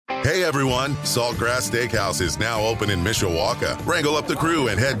Hey everyone, Saltgrass Steakhouse is now open in Mishawaka. Wrangle up the crew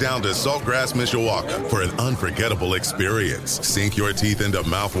and head down to Saltgrass Mishawaka for an unforgettable experience. Sink your teeth into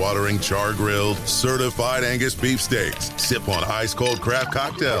mouth-watering char-grilled, certified Angus beef steaks. Sip on ice-cold craft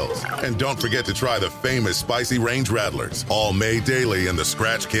cocktails. And don't forget to try the famous spicy range rattlers, all made daily in the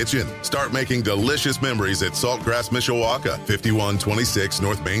Scratch Kitchen. Start making delicious memories at Saltgrass Mishawaka, 5126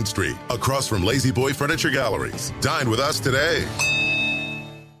 North Main Street, across from Lazy Boy Furniture Galleries. Dine with us today.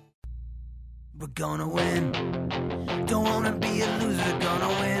 We're gonna win. Don't wanna be a loser, gonna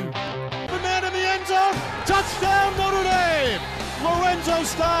win. The man in the end zone, touchdown Notre Dame! Lorenzo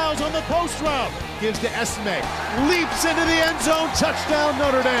Styles on the post route, gives to Esme, leaps into the end zone, touchdown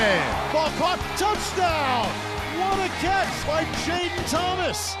Notre Dame! Ball caught, touchdown! What a catch by Jaden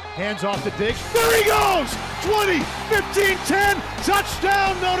Thomas! Hands off to Diggs, there he goes! 20, 15, 10,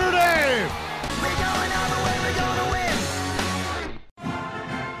 touchdown Notre Dame! We're going all the way, we're gonna win.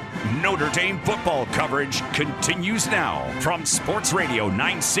 Notre Dame football coverage continues now from Sports Radio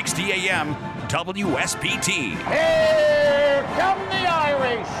 960 AM WSBT. Here come the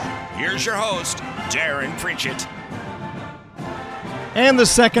Irish! Here's your host, Darren Pritchett. And the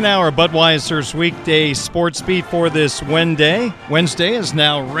second hour, Budweiser's weekday sports beat for this Wednesday is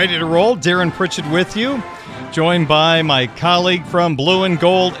now ready to roll. Darren Pritchett with you, joined by my colleague from Blue and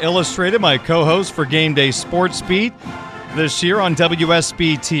Gold Illustrated, my co-host for Game Day Sports Beat this year on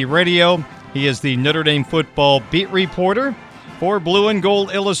WSBT Radio. He is the Notre Dame football beat reporter for Blue and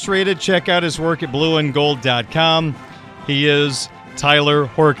Gold Illustrated. Check out his work at blueandgold.com. He is Tyler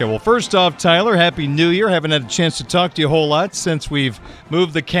Horka. Well, first off, Tyler, Happy New Year. Haven't had a chance to talk to you a whole lot since we've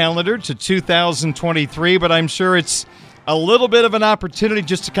moved the calendar to 2023, but I'm sure it's a little bit of an opportunity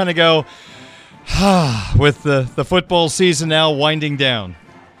just to kind of go with the football season now winding down.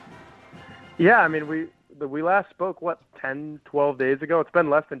 Yeah, I mean, we last spoke, 10, 12 days ago? It's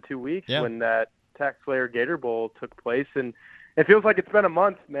been less than 2 weeks when that TaxSlayer Gator Bowl took place, and it feels like it's been a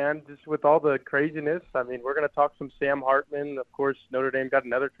month, man, just with all the craziness. I mean, we're going to talk some Sam Hartman. Of course, Notre Dame got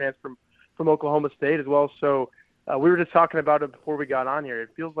another transfer from Oklahoma State as well. So we were just talking about it before we got on here. It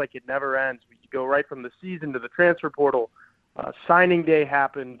feels like it never ends. We go right from the season to the transfer portal. Signing day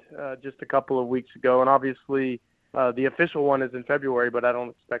happened just a couple of weeks ago, and obviously the official one is in February, but I don't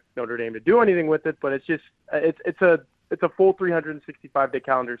expect Notre Dame to do anything with it. But it's just it's a full 365-day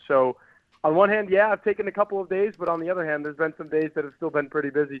calendar. So on one hand, yeah, I've taken a couple of days, but on the other hand, there's been some days that have still been pretty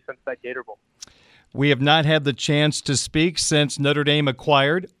busy since that Gator Bowl. We have not had the chance to speak since Notre Dame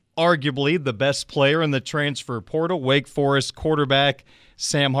acquired arguably the best player in the transfer portal, Wake Forest quarterback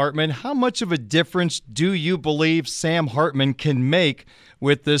Sam Hartman. How much of a difference do you believe Sam Hartman can make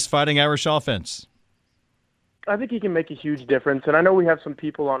with this Fighting Irish offense? I think he can make a huge difference. And I know we have some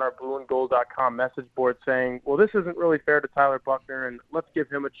people on our blueandgold.com message board saying, well, this isn't really fair to Tyler Buchner, and let's give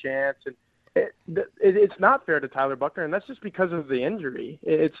him a chance. And it's not fair to Tyler Buchner, and that's just because of the injury.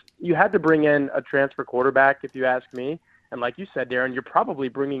 You had to bring in a transfer quarterback, if you ask me. And like you said, Darren, you're probably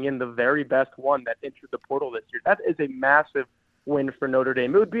bringing in the very best one that entered the portal this year. That is a massive win for Notre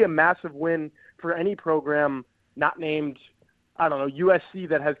Dame. It would be a massive win for any program not named, I don't know, USC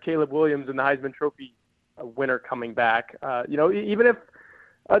that has Caleb Williams and the Heisman Trophy winner coming back. Even if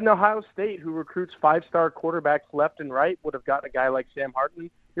an Ohio State who recruits five-star quarterbacks left and right would have gotten a guy like Sam Hartman,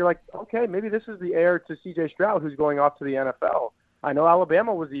 you're like, okay, maybe this is the heir to C.J. Stroud who's going off to the NFL. I know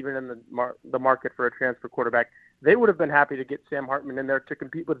Alabama was even in the market for a transfer quarterback. They would have been happy to get Sam Hartman in there to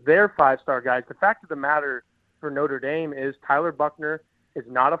compete with their five-star guys. The fact of the matter for Notre Dame is Tyler Buchner is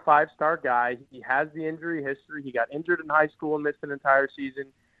not a five-star guy. He has the injury history. He got injured in high school and missed an entire season.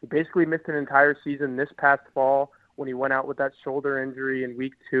 He basically missed an entire season this past fall when he went out with that shoulder injury in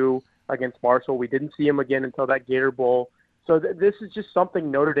week 2 against Marshall. We didn't see him again until that Gator Bowl. So this is just something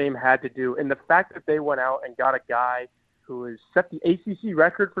Notre Dame had to do. And the fact that they went out and got a guy who has set the ACC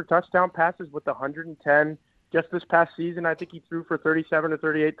record for touchdown passes with 110 just this past season. I think he threw for 37 or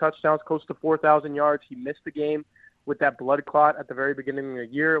 38 touchdowns, close to 4,000 yards. He missed the game with that blood clot at the very beginning of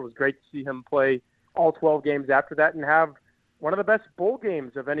the year. It was great to see him play all 12 games after that and have one of the best bowl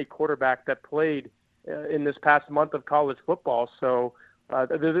games of any quarterback that played in this past month of college football. So,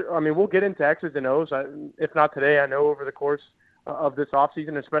 we'll get into X's and O's. If not today, I know over the course of this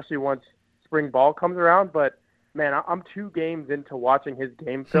offseason, especially once spring ball comes around. But, man, I'm 2 games into watching his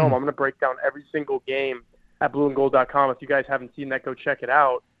game film. I'm going to break down every single game at blueandgold.com. If you guys haven't seen that, go check it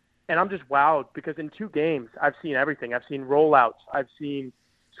out. And I'm just wowed because in 2 games, I've seen everything. I've seen rollouts. I've seen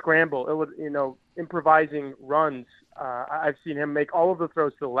scramble, improvising runs. I've seen him make all of the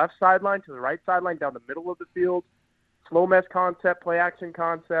throws to the left sideline, to the right sideline, down the middle of the field, slow mesh concept, play action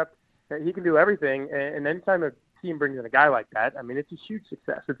concept. He can do everything. And anytime a team brings in a guy like that, I mean, it's a huge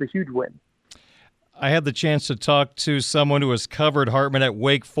success. It's a huge win. I had the chance to talk to someone who has covered Hartman at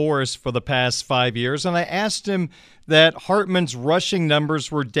Wake Forest for the past 5 years, and I asked him that Hartman's rushing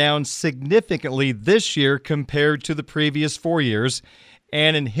numbers were down significantly this year compared to the previous 4 years.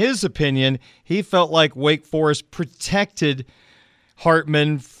 And in his opinion, he felt like Wake Forest protected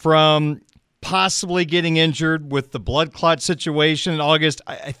Hartman from possibly getting injured with the blood clot situation in August.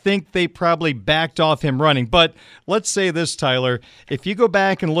 I think they probably backed off him running. But let's say this, Tyler. If you go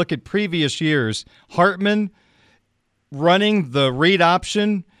back and look at previous years, Hartman running the read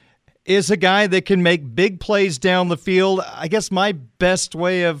option is a guy that can make big plays down the field. I guess my best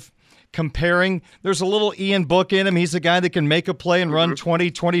way of comparing, there's a little Ian Book in him. He's a guy that can make a play and run 20,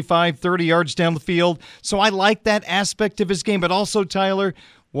 25, 30 yards down the field. So I like that aspect of his game. But also, Tyler,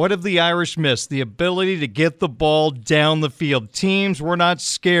 what have the Irish missed? The ability to get the ball down the field. Teams were not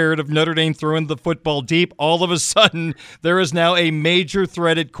scared of Notre Dame throwing the football deep. All of a sudden, there is now a major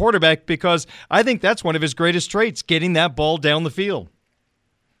threat at quarterback because I think that's one of his greatest traits, getting that ball down the field.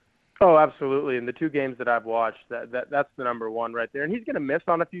 Oh, absolutely. In the 2 games that I've watched, that's the number one right there. And he's going to miss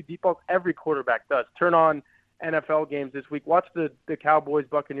on a few deep balls. Every quarterback does. Turn on NFL games this week. Watch the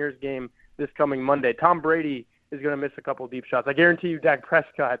Cowboys-Buccaneers game this coming Monday. Tom Brady is going to miss a couple deep shots. I guarantee you Dak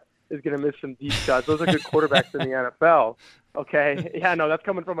Prescott is going to miss some deep shots. Those are good quarterbacks in the NFL. Okay? Yeah, no, that's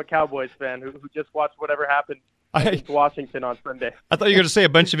coming from a Cowboys fan who just watched whatever happened against Washington on Sunday. I thought you were going to say a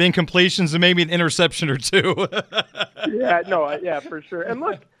bunch of incompletions and maybe an interception or two. Yeah, for sure. And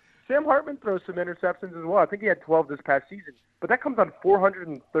look, Sam Hartman throws some interceptions as well. I think he had 12 this past season. But that comes on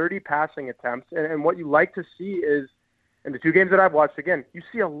 430 passing attempts. And what you like to see is, in the 2 games that I've watched, again, you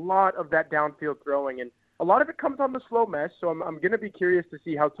see a lot of that downfield throwing. And a lot of it comes on the slow mesh, so I'm going to be curious to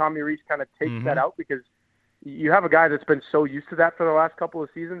see how Tommy Rees kind of takes that out, because you have a guy that's been so used to that for the last couple of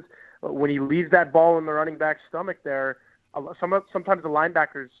seasons. When he leaves that ball in the running back's stomach there, sometimes the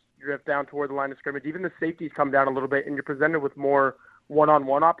linebackers drift down toward the line of scrimmage. Even the safeties come down a little bit, and you're presented with more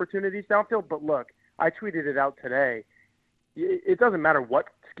one-on-one opportunities downfield. But look, I tweeted it out today. It doesn't matter what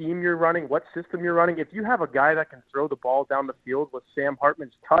scheme you're running, what system you're running. If you have a guy that can throw the ball down the field with Sam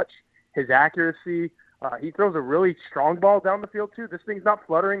Hartman's touch, his accuracy, he throws a really strong ball down the field, too. This thing's not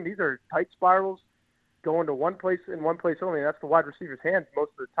fluttering. These are tight spirals going to one place and one place only. That's the wide receiver's hands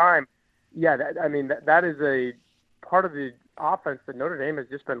most of the time. Yeah, that is a part of the offense that Notre Dame has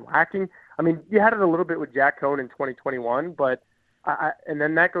just been lacking. I mean, you had it a little bit with Jack Cohn in 2021, but and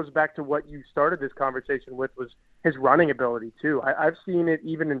then that goes back to what you started this conversation with, was his running ability, too. I've seen it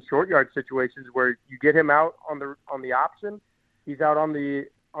even in short yard situations where you get him out on the option. He's out on the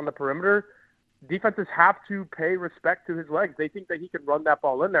perimeter. Defenses have to pay respect to his legs. They think that he can run that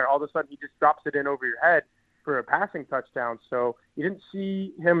ball in there. All of a sudden, he just drops it in over your head for a passing touchdown. So you didn't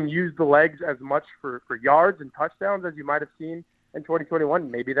see him use the legs as much for yards and touchdowns as you might have seen in 2021.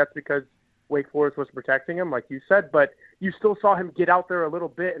 Maybe that's because Wake Forest was protecting him, like you said, but you still saw him get out there a little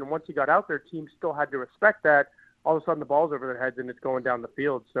bit, and once he got out there, teams still had to respect that. All of a sudden, the ball's over their heads, and it's going down the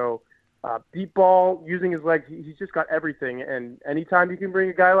field. So deep ball, using his legs, he's just got everything, and anytime you can bring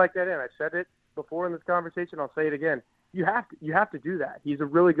a guy like that in, I said it before in this conversation, I'll say it again, you have to do that. He's a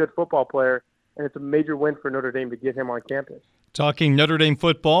really good football player, and it's a major win for Notre Dame to get him on campus. Talking Notre Dame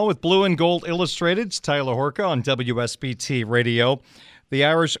football with Blue and Gold Illustrated's Tyler Horka on WSBT Radio. The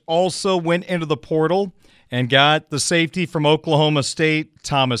Irish also went into the portal and got the safety from Oklahoma State,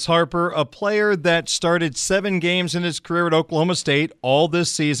 Thomas Harper, a player that started 7 games in his career at Oklahoma State all this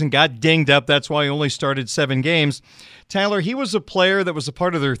season, got dinged up. That's why he only started 7 games. Tyler, he was a player that was a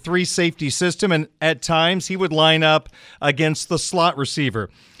part of their 3-safety system, and at times he would line up against the slot receiver.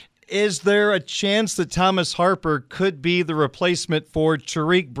 Is there a chance that Thomas Harper could be the replacement for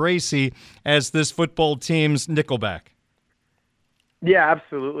Tariq Bracy as this football team's nickelback? Yeah,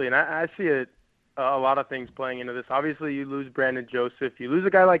 absolutely. And I see a lot of things playing into this. Obviously, you lose Brandon Joseph. You lose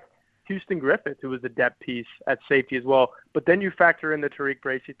a guy like Houston Griffith, who was a depth piece at safety as well. But then you factor in the Tariq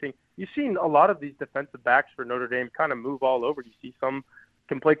Bracy thing. You've seen a lot of these defensive backs for Notre Dame kind of move all over. You see some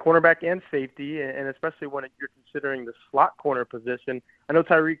can play cornerback and safety, and especially when you're considering the slot corner position. I know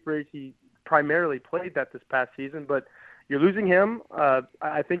Tariq Bracy primarily played that this past season, but you're losing him.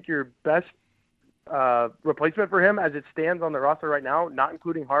 I think your best replacement for him as it stands on the roster right now, not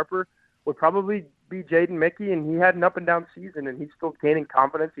including Harper, would probably be Jaden Mickey, and he had an up-and-down season, and he's still gaining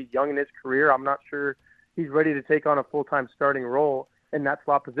confidence. He's young in his career. I'm not sure he's ready to take on a full-time starting role in that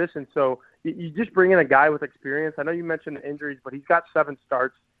slot position. So you just bring in a guy with experience. I know you mentioned the injuries, but he's got 7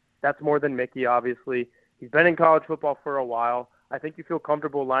 starts. That's more than Mickey, obviously. He's been in college football for a while. I think you feel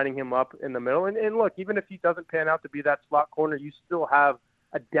comfortable lining him up in the middle. And look, even if he doesn't pan out to be that slot corner, you still have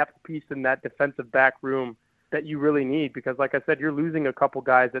a depth piece in that defensive back room that you really need because, like I said, you're losing a couple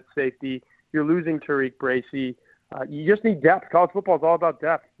guys at safety. You're losing Tariq Bracy. You just need depth. College football is all about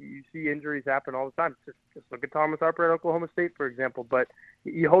depth. You see injuries happen all the time. Just look at Thomas Harper at Oklahoma State, for example. But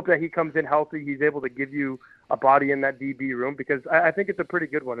you hope that he comes in healthy. He's able to give you a body in that DB room because I think it's a pretty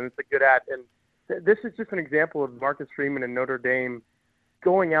good one and it's a good ad. And this is just an example of Marcus Freeman and Notre Dame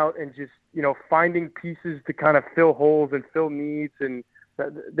going out and just, finding pieces to kind of fill holes and fill needs. And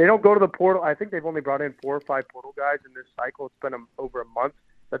they don't go to the portal. I think they've only brought in 4 or 5 portal guys in this cycle. It's been over a month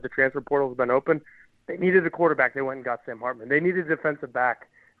that the transfer portal has been open. They needed a quarterback. They went and got Sam Hartman. They needed a defensive back.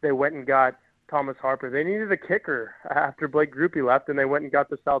 They went and got Thomas Harper. They needed a kicker after Blake Grupe left, and they went and got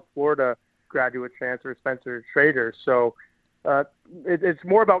the South Florida graduate transfer, Spencer Schrader. So it's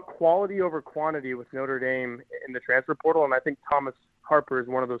more about quality over quantity with Notre Dame in the transfer portal, and I think Thomas Harper is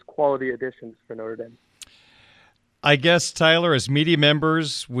one of those quality additions for Notre Dame. I guess, Tyler, as media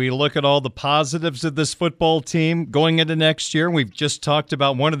members, we look at all the positives of this football team going into next year. We've just talked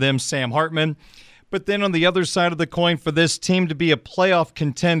about one of them, Sam Hartman. But then on the other side of the coin, for this team to be a playoff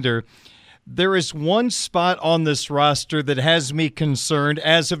contender, there is one spot on this roster that has me concerned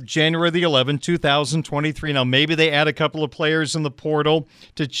as of January the 11th, 2023. Now, maybe they add a couple of players in the portal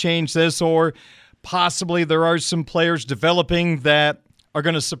to change this, or possibly there are some players developing that are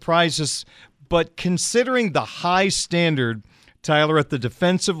going to surprise us. But considering the high standard, Tyler, at the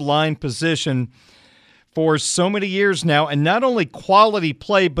defensive line position for so many years now, and not only quality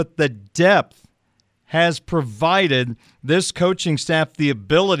play, but the depth has provided this coaching staff the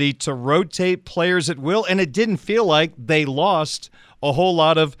ability to rotate players at will, and it didn't feel like they lost a whole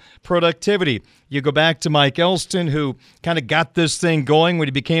lot of productivity. You go back to Mike Elston, who kind of got this thing going when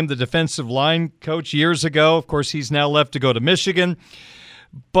he became the defensive line coach years ago. Of course, he's now left to go to Michigan.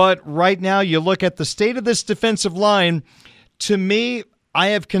 But right now, you look at the state of this defensive line, to me, I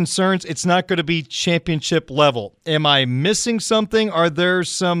have concerns it's not going to be championship level. Am I missing something? Are there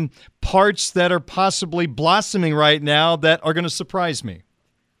some parts that are possibly blossoming right now that are going to surprise me?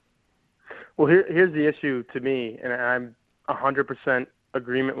 Well, here's the issue to me, and I'm 100%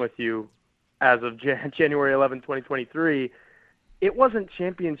 agreement with you as of January 11, 2023. It wasn't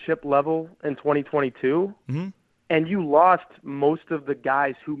championship level in 2022. Mm-hmm. And you lost most of the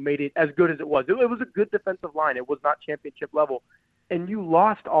guys who made it as good as it was. It was a good defensive line. It was not championship level. And you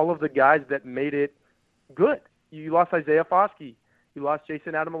lost all of the guys that made it good. You lost Isaiah Foskey. You lost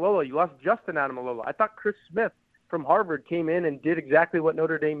Jason Adamalola. You lost Justin Adamalola. I thought Chris Smith from Harvard came in and did exactly what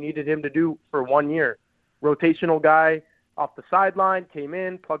Notre Dame needed him to do for 1 year. Rotational guy off the sideline, came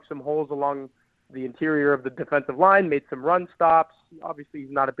in, plugged some holes along the interior of the defensive line, made some run stops. Obviously,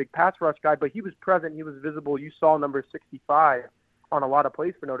 he's not a big pass rush guy, but he was present. He was visible. You saw number 65 on a lot of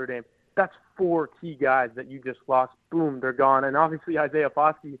plays for Notre Dame. That's 4 key guys that you just lost. Boom, they're gone. And obviously, Isaiah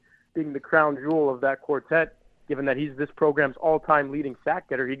Foskey being the crown jewel of that quartet, given that he's this program's all-time leading sack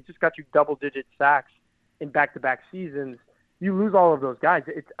getter. He just got you double-digit sacks in back-to-back seasons. You lose all of those guys.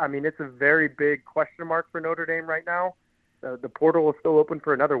 It's a very big question mark for Notre Dame right now. The portal is still open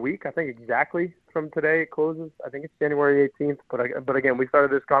for another week. I think exactly from today it closes. I think it's January 18th. But again, we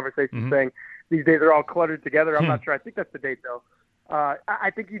started this conversation saying these days are all cluttered together. I'm not sure. I think that's the date, though. I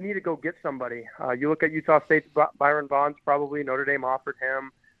think you need to go get somebody. You look at Utah State's Byron Bonds, probably. Notre Dame offered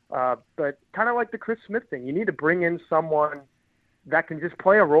him. But kind of like the Chris Smith thing, you need to bring in someone that can just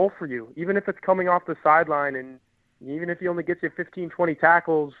play a role for you, even if it's coming off the sideline and even if he only gets you 15, 20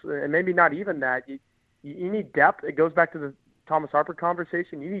 tackles, and maybe not even that. You need depth. It goes back to the Thomas Harper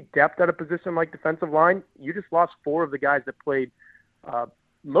conversation. You need depth at a position like defensive line. You just lost 4 of the guys that played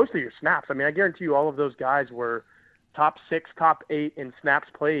most of your snaps. I mean, I guarantee you all of those guys were top 6, top 8 in snaps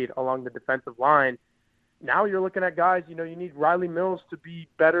played along the defensive line. Now you're looking at guys, you need Riley Mills to be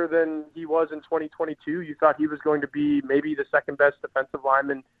better than he was in 2022. You thought he was going to be maybe the second best defensive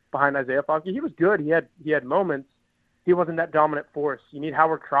lineman behind Isaiah Foskey. He was good. He had moments. He wasn't that dominant force. You need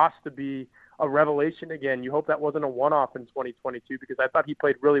Howard Cross to be a revelation again. You hope that wasn't a one-off in 2022 because I thought he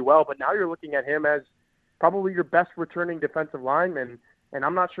played really well. But now you're looking at him as probably your best returning defensive lineman. And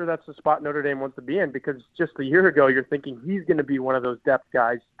I'm not sure that's the spot Notre Dame wants to be in because just a year ago you're thinking he's going to be one of those depth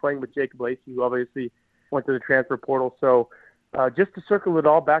guys playing with Jacob Lacey, who obviously went to the transfer portal. So just to circle it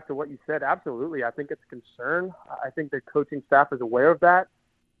all back to what you said, absolutely. I think it's a concern. I think the coaching staff is aware of that.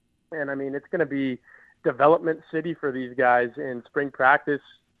 And, I mean, it's going to be development city for these guys in spring practice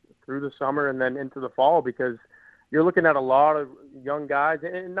through the summer and then into the fall because you're looking at a lot of young guys,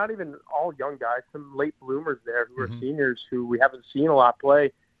 and not even all young guys, some late bloomers there who are seniors who we haven't seen a lot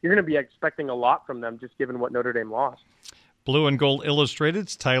play. You're going to be expecting a lot from them just given what Notre Dame lost. Blue and Gold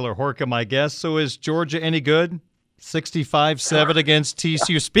Illustrated's Tyler Horka, my guest. So is Georgia any good? 65-7 against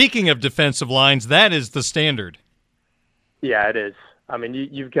TCU. Speaking of defensive lines, that is the standard. Yeah, it is. I mean,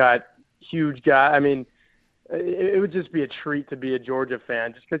 you've got huge guys. I mean, it would just be a treat to be a Georgia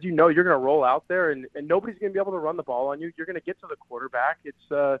fan just because you're going to roll out there and nobody's going to be able to run the ball on you. You're going to get to the quarterback.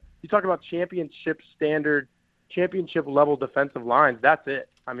 It's you talk about championship standard, championship level defensive lines. That's it.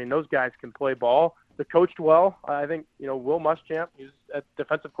 I mean, those guys can play ball. They're coached well. I think, Will Muschamp, he was a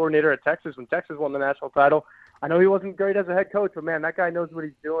defensive coordinator at Texas when Texas won the national title. I know he wasn't great as a head coach, but man, that guy knows what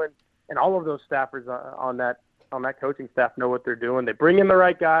he's doing. And all of those staffers on that coaching staff know what they're doing. They bring in the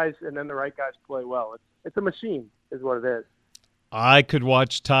right guys, and then the right guys play well. It's a machine, is what it is. I could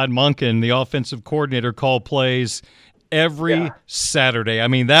watch Todd Monken, the offensive coordinator, call plays every Saturday. I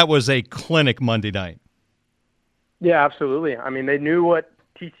mean, that was a clinic Monday night. Yeah, absolutely. I mean, they knew what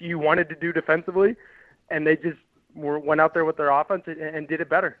TCU wanted to do defensively, and they just went out there with their offense and did it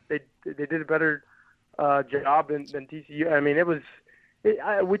better. They did a better job than TCU. I mean,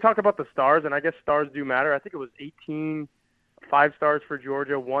 we talk about the stars, and I guess stars do matter. I think it was 18 5 stars for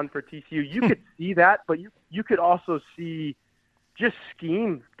Georgia, 1 for TCU. You could see that, but you could also see just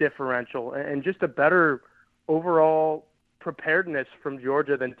scheme differential and just a better overall preparedness from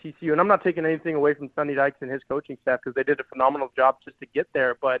Georgia than TCU. And I'm not taking anything away from Sonny Dykes and his coaching staff because they did a phenomenal job just to get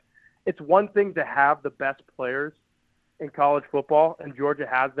there. But it's one thing to have the best players in college football, and Georgia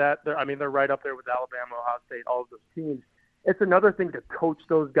has that. They're right up there with Alabama, Ohio State, all of those teams. It's another thing to coach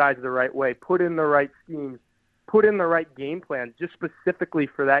those guys the right way, put in the right schemes, put in the right game plan just specifically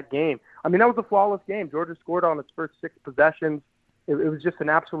for that game. I mean, that was a flawless game. Georgia scored on its first 6 possessions. It was just an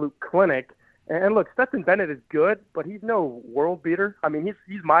absolute clinic. And look, Stetson Bennett is good, but he's no world beater. I mean,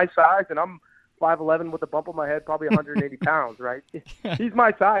 he's my size, and I'm 5'11" with a bump on my head, probably 180 pounds, right? He's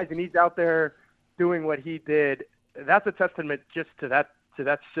my size, and he's out there doing what he did. That's a testament just to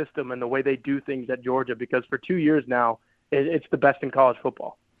that system and the way they do things at Georgia, because for 2 years now, it's the best in college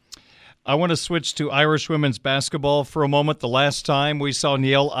football. I want to switch to Irish women's basketball for a moment. The last time we saw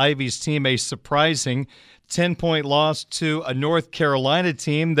Niele Ivy's team, a surprising 10-point loss to a North Carolina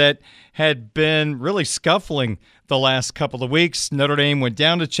team that had been really scuffling the last couple of weeks. Notre Dame went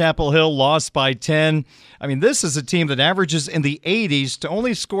down to Chapel Hill, lost by 10. I mean, this is a team that averages in the 80s. To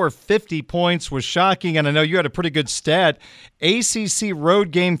only score 50 points was shocking, and I know you had a pretty good stat. ACC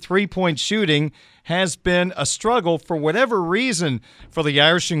road game three-point shooting has been a struggle for whatever reason for the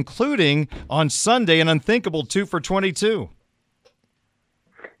Irish, including on Sunday, an unthinkable 2 for 22.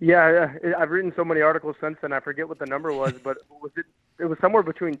 Yeah, I've written so many articles since then. I forget what the number was, but it was somewhere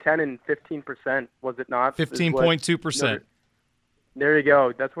between 10 and 15%, was it not? 15.2%. There you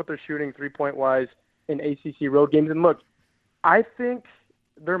go. That's what they're shooting three-point-wise in ACC road games. And look, I think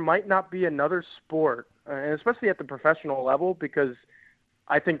there might not be another sport, and especially at the professional level, because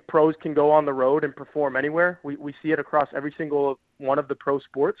I think pros can go on the road and perform anywhere. We see it across every single one of the pro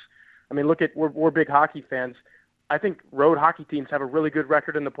sports. I mean, we're big hockey fans. I think road hockey teams have a really good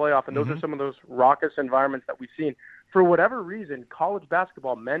record in the playoff, and those are some of those raucous environments that we've seen. For whatever reason, college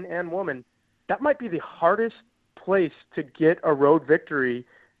basketball, men and women, that might be the hardest place to get a road victory,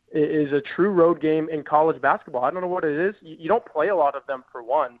 is a true road game in college basketball. I don't know what it is. You don't play a lot of them, for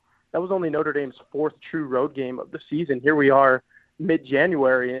one. That was only Notre Dame's 4th true road game of the season. Here we are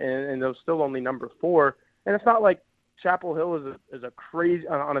mid-January, and they're still only number 4. And it's not like Chapel Hill is a crazy,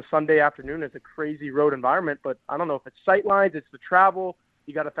 on a Sunday afternoon, it's a crazy road environment, but I don't know if it's sight lines, it's the travel.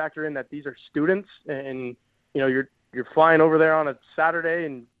 You got to factor in that these are students, and you're flying over there on a Saturday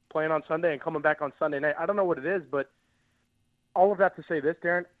and playing on Sunday and coming back on Sunday night. I don't know what it is, but all of that to say this,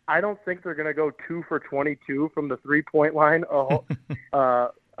 Darren, I don't think they're going to go 2 for 22 from the 3-point line a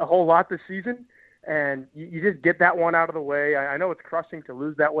whole lot this season. And you just get that one out of the way. I know it's crushing to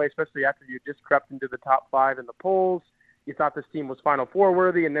lose that way, especially after you just crept into the top 5 in the polls. You thought this team was Final Four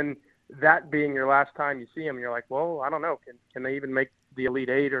worthy, and then that being your last time you see them, you're like, well, I don't know. Can they even make the Elite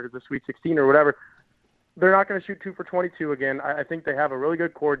 8 or the Sweet 16 or whatever? They're not going to shoot 2 for 22 again. I think they have a really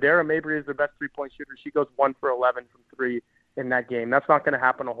good core. Dara Mabry is their best three-point shooter. She goes 1 for 11 from 3 in that game. That's not going to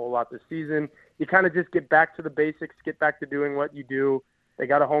happen a whole lot this season. You kind of just get back to the basics, get back to doing what you do. They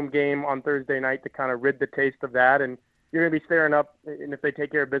got a home game on Thursday night to kind of rid the taste of that, and you're going to be staring up, and if they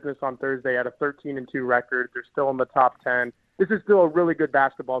take care of business on Thursday, at a 13-2 record. They're still in the top 10. This is still a really good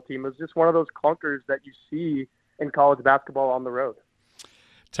basketball team. It's just one of those clunkers that you see in college basketball on the road.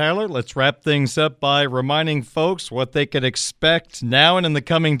 Tyler, let's wrap things up by reminding folks what they could expect now and in the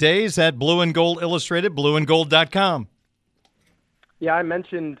coming days at Blue and Gold Illustrated, blueandgold.com. Yeah, I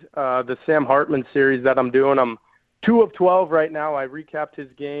mentioned the Sam Hartman series that I'm doing. I'm 2 of 12 right now. I recapped his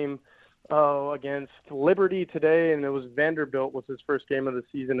game against Liberty today, and it was Vanderbilt was his first game of the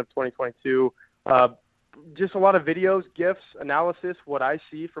season of 2022. just a lot of videos, GIFs, analysis, what I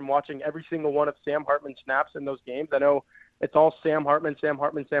see from watching every single one of Sam Hartman snaps in those games. I know it's all Sam Hartman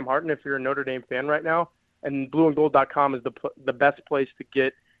if you're a Notre Dame fan right now. And blueandgold.com is the best place to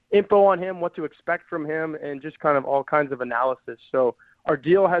get info on him, what to expect from him, and just kind of all kinds of analysis. So our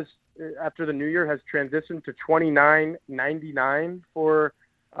deal has, after the new year, has transitioned to $29.99 for,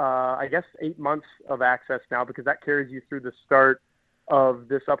 I guess, 8 months of access now, because that carries you through the start of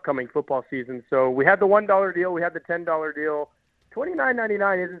this upcoming football season. So we had the $1 deal, we had the $10 deal.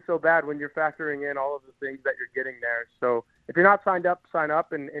 $29.99 isn't so bad when you're factoring in all of the things that you're getting there. So if you're not signed up, sign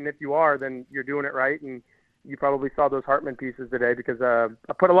up, and if you are, then you're doing it right. And you probably saw those Hartman pieces today, because I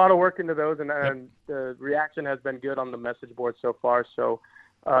put a lot of work into those, and the reaction has been good on the message board so far. So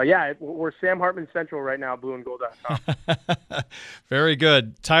we're Sam Hartman Central right now, blueandgold.com. Very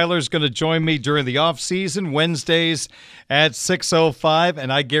good. Tyler's going to join me during the off season, Wednesdays at 6:05,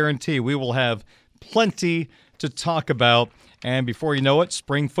 and I guarantee we will have plenty to talk about. And before you know it,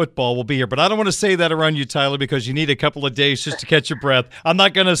 spring football will be here. But I don't want to say that around you, Tyler, because you need a couple of days just to catch your breath. I'm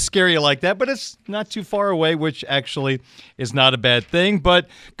not going to scare you like that, but it's not too far away, which actually is not a bad thing. But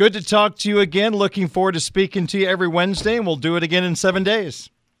good to talk to you again. Looking forward to speaking to you every Wednesday, and we'll do it again in 7 days.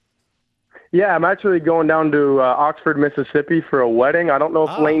 Yeah, I'm actually going down to Oxford, Mississippi for a wedding. I don't know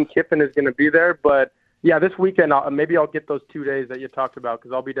if Lane Kiffin is going to be there, but yeah, this weekend maybe I'll get those 2 days that you talked about,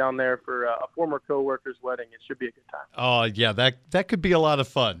 because I'll be down there for a former coworker's wedding. It should be a good time. Oh, yeah, that could be a lot of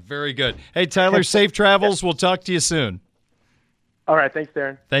fun. Very good. Hey, Tyler, safe travels. We'll talk to you soon. All right, thanks,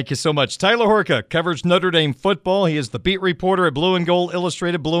 Darren. Thank you so much. Tyler Horka covers Notre Dame football. He is the beat reporter at Blue and Gold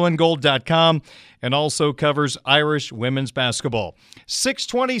Illustrated, blueandgold.com, and also covers Irish women's basketball.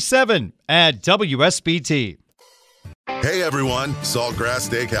 6:27 at WSBT. Hey everyone, Saltgrass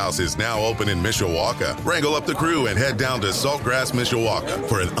Steakhouse is now open in Mishawaka. Wrangle up the crew and head down to Saltgrass Mishawaka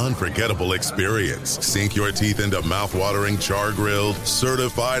for an unforgettable experience. Sink your teeth into mouth-watering char-grilled,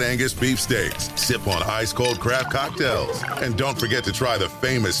 certified Angus beef steaks. Sip on ice-cold craft cocktails. And don't forget to try the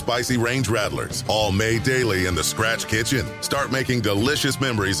famous spicy range rattlers, all made daily in the Scratch Kitchen. Start making delicious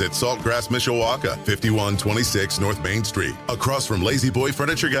memories at Saltgrass Mishawaka, 5126 North Main Street, across from Lazy Boy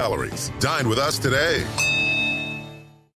Furniture Galleries. Dine with us today.